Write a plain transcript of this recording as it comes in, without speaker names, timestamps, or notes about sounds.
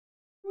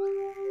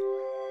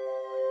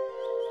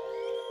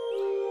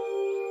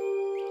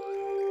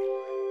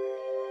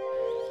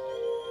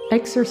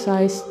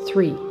Exercise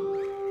 3.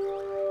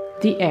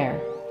 The air.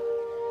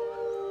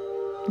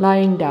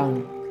 Lying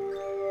down.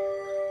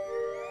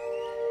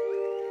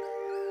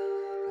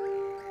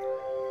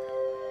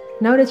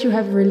 Now that you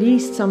have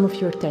released some of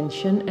your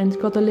tension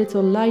and got a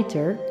little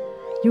lighter,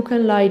 you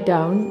can lie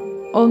down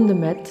on the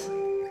mat,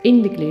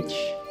 in the glitch,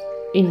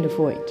 in the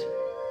void.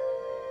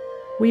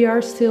 We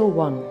are still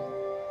one.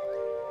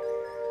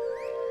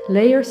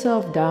 Lay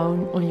yourself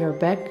down on your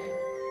back,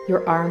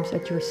 your arms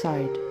at your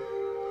side.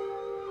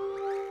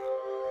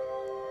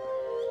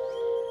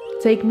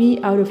 Take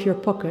me out of your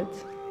pocket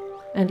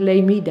and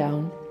lay me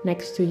down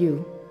next to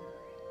you,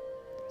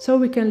 so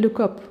we can look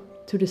up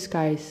to the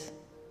skies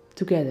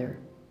together.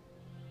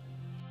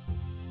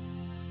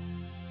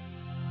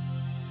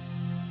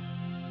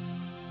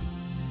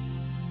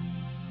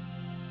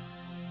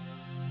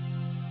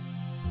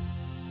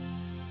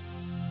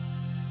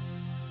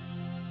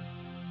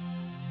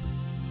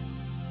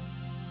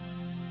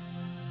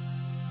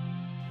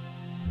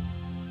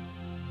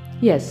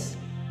 Yes,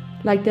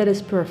 like that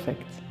is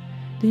perfect.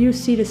 Do you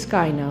see the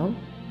sky now?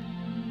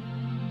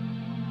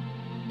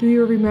 Do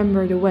you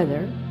remember the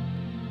weather?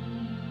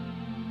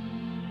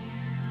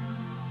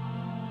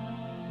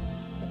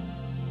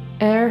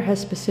 Air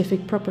has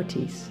specific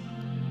properties.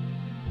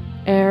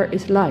 Air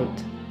is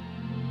light.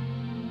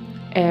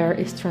 Air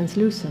is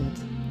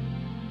translucent.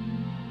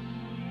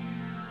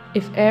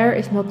 If air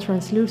is not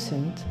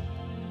translucent,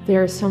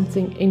 there is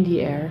something in the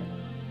air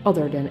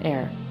other than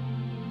air.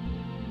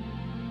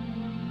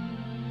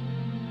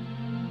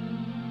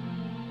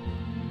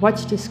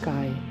 Watch the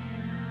sky.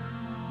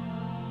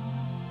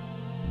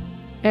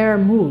 Air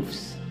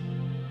moves,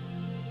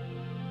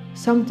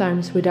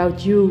 sometimes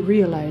without you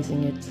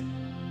realizing it.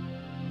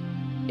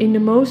 In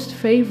the most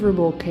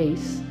favorable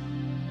case,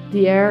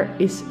 the air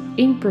is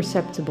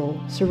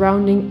imperceptible,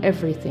 surrounding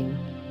everything.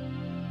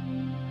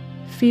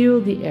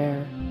 Feel the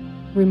air.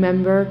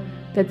 Remember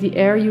that the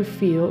air you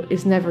feel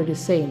is never the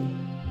same,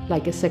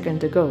 like a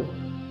second ago.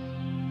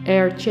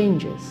 Air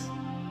changes.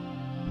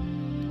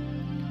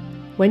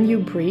 When you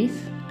breathe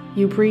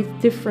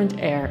different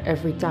air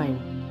every time.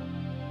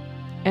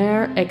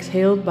 Air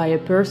exhaled by a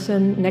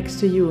person next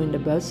to you in the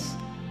bus,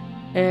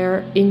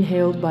 air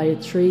inhaled by a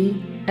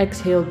tree,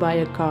 exhaled by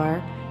a car,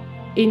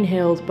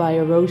 inhaled by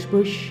a rose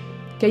bush.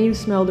 Can you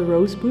smell the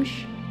rose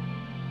bush?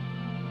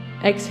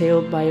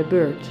 Exhaled by a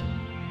bird.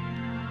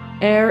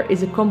 Air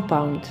is a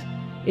compound.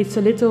 It's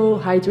a little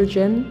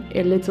hydrogen,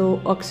 a little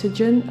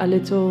oxygen, a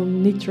little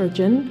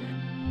nitrogen,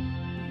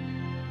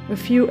 a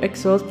few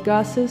exhaust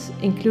gases,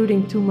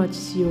 including too much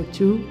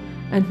CO2,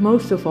 and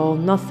most of all,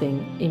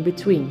 nothing in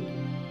between.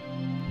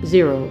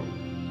 Zero.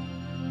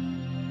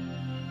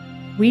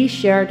 We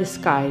share the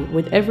sky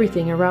with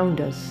everything around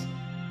us.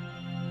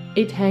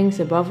 It hangs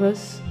above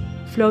us,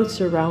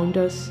 floats around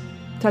us,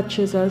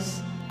 touches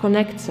us,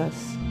 connects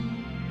us.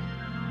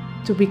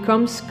 To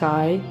become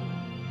sky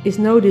is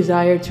no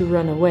desire to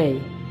run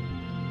away.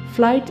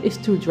 Flight is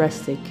too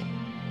drastic.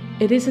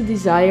 It is a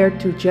desire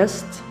to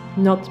just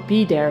not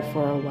be there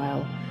for a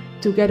while,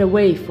 to get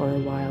away for a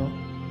while.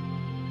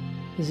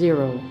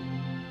 Zero.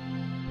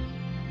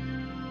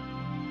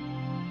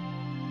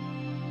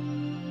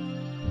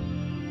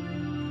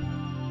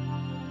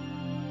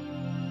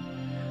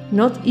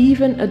 Not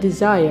even a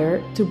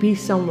desire to be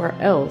somewhere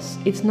else.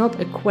 It's not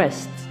a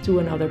quest to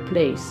another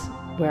place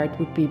where it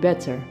would be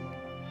better.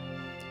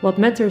 What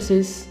matters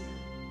is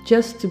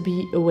just to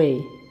be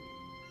away.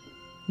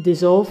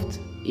 Dissolved,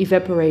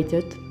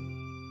 evaporated.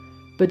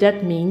 But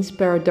that means,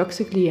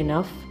 paradoxically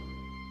enough,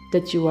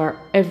 that you are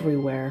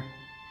everywhere.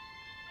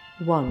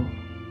 One.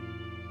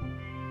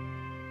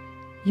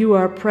 You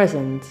are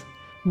present,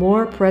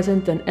 more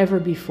present than ever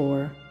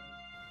before.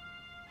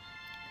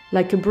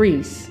 Like a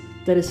breeze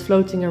that is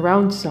floating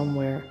around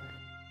somewhere.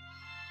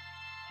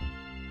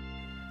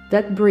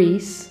 That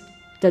breeze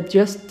that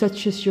just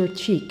touches your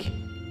cheek,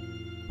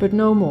 but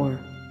no more.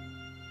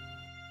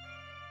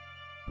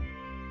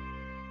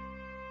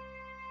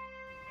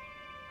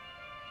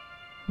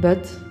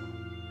 But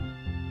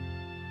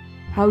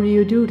how do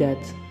you do that?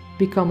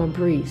 Become a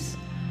breeze.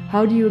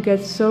 How do you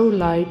get so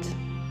light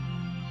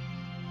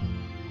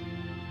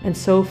and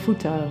so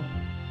futile?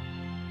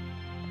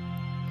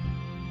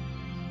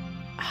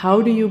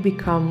 How do you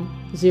become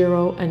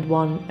 0 and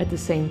 1 at the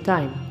same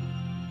time?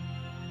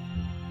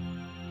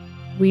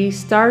 We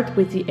start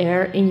with the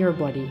air in your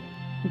body,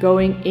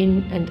 going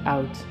in and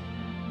out.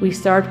 We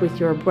start with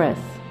your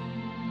breath.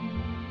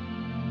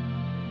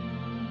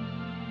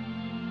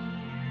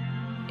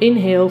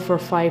 Inhale for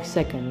 5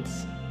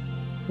 seconds.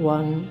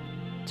 1,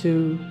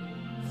 2,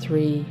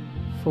 3,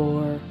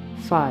 4,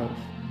 5.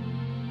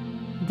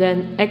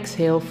 Then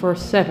exhale for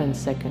 7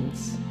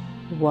 seconds.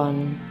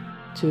 1,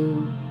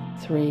 2,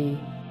 3,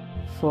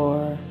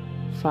 4,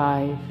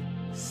 5,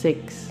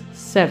 6,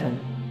 7.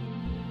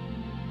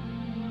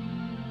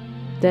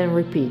 Then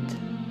repeat.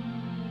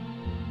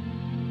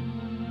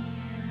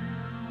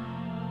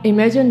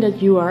 Imagine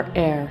that you are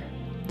air,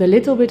 the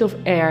little bit of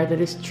air that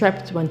is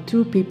trapped when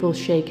two people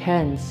shake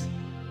hands,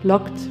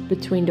 locked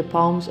between the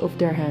palms of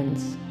their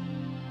hands.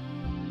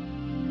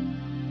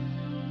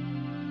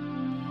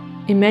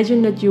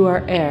 Imagine that you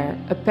are air,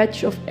 a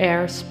patch of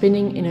air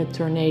spinning in a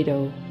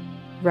tornado,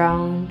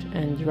 round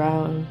and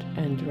round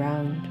and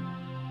round,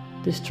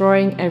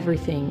 destroying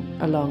everything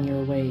along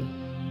your way.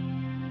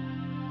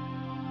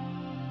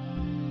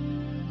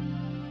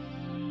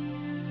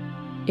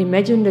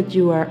 Imagine that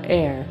you are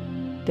air,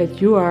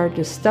 that you are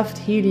the stuffed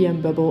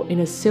helium bubble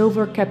in a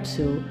silver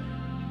capsule,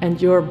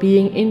 and you're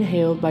being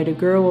inhaled by the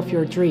girl of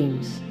your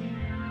dreams.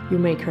 You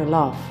make her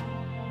laugh.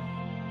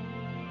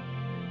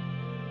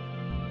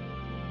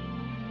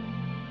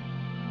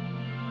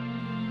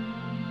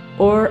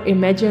 Or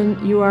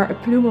imagine you are a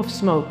plume of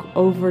smoke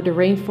over the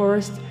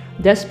rainforest,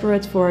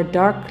 desperate for a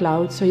dark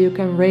cloud so you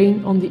can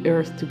rain on the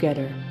earth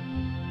together.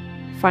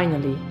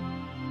 Finally.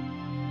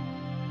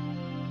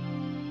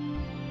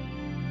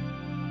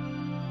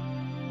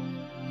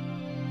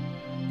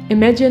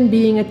 Imagine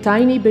being a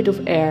tiny bit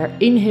of air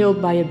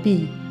inhaled by a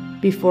bee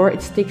before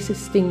it sticks its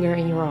stinger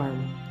in your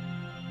arm.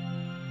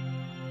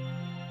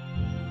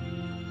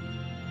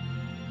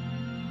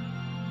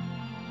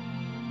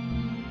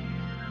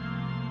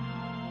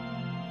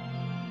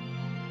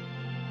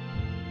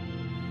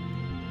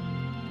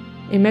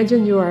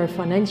 Imagine you are a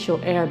financial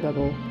air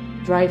bubble,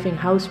 driving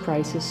house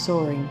prices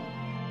soaring.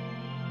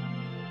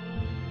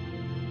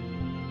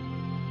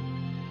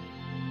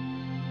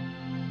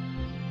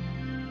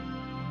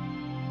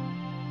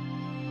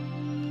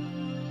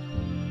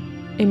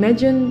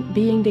 Imagine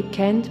being the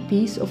canned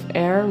piece of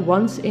air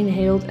once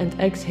inhaled and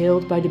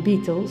exhaled by the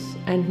Beatles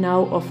and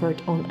now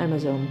offered on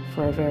Amazon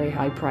for a very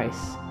high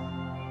price.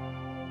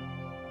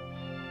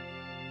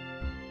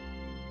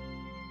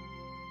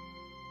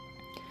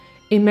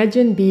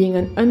 Imagine being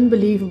an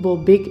unbelievable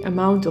big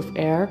amount of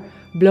air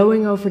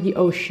blowing over the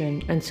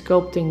ocean and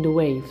sculpting the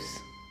waves.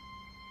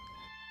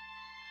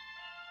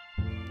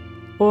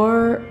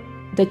 Or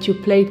that you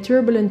play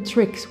turbulent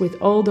tricks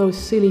with all those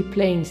silly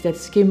planes that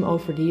skim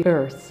over the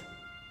earth.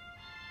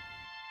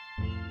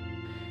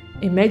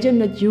 Imagine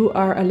that you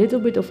are a little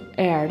bit of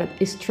air that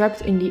is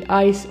trapped in the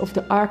ice of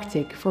the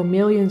Arctic for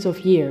millions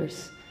of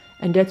years,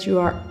 and that you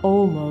are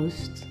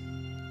almost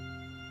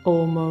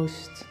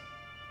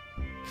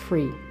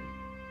free.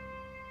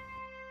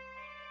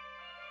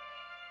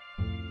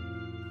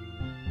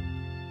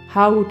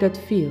 How would that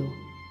feel?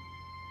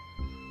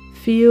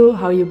 Feel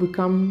how you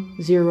become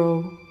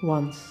zero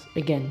once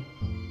again.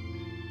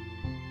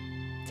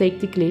 Take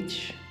the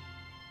glitch,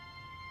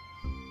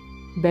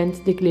 bend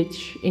the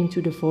glitch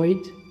into the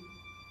void,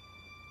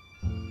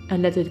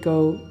 and let it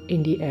go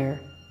in the air.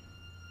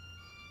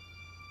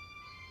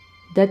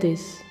 That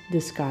is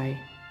the sky.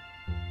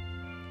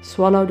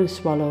 Swallow the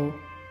swallow.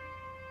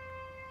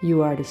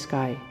 You are the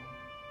sky.